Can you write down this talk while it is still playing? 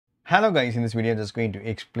Hello guys, in this video I'm just going to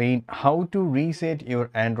explain how to reset your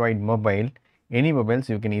Android mobile. Any mobiles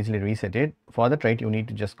you can easily reset it. For that, right, you need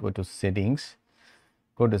to just go to settings.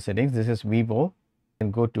 Go to settings. This is Vivo,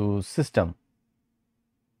 and go to system.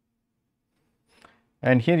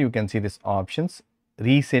 And here you can see this options,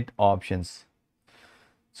 reset options.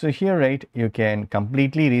 So here, right, you can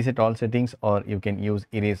completely reset all settings, or you can use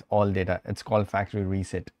erase all data. It's called factory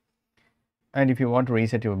reset. And if you want to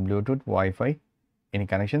reset your Bluetooth, Wi-Fi, any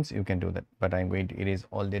connections, you can do that. But I'm going to erase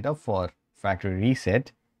all data for factory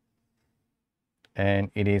reset, and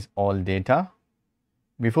erase all data.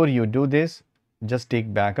 Before you do this, just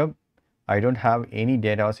take backup. I don't have any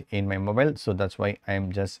data in my mobile, so that's why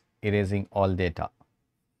I'm just erasing all data.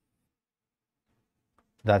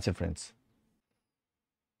 That's it, friends.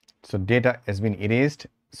 So data has been erased,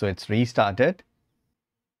 so it's restarted.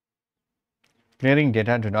 Clearing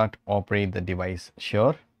data, do not operate the device.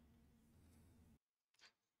 Sure.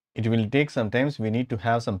 It will take some time. We need to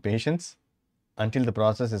have some patience until the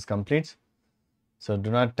process is complete. So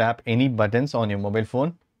do not tap any buttons on your mobile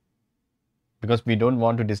phone because we don't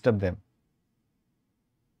want to disturb them.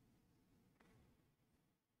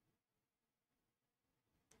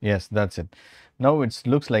 Yes, that's it. Now it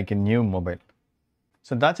looks like a new mobile.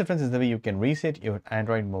 So that's it, friends. This is the way you can reset your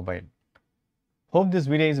Android mobile. Hope this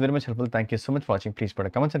video is very much helpful. Thank you so much for watching. Please put a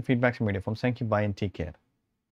comments and feedback in media forms. Thank you. Bye and take care.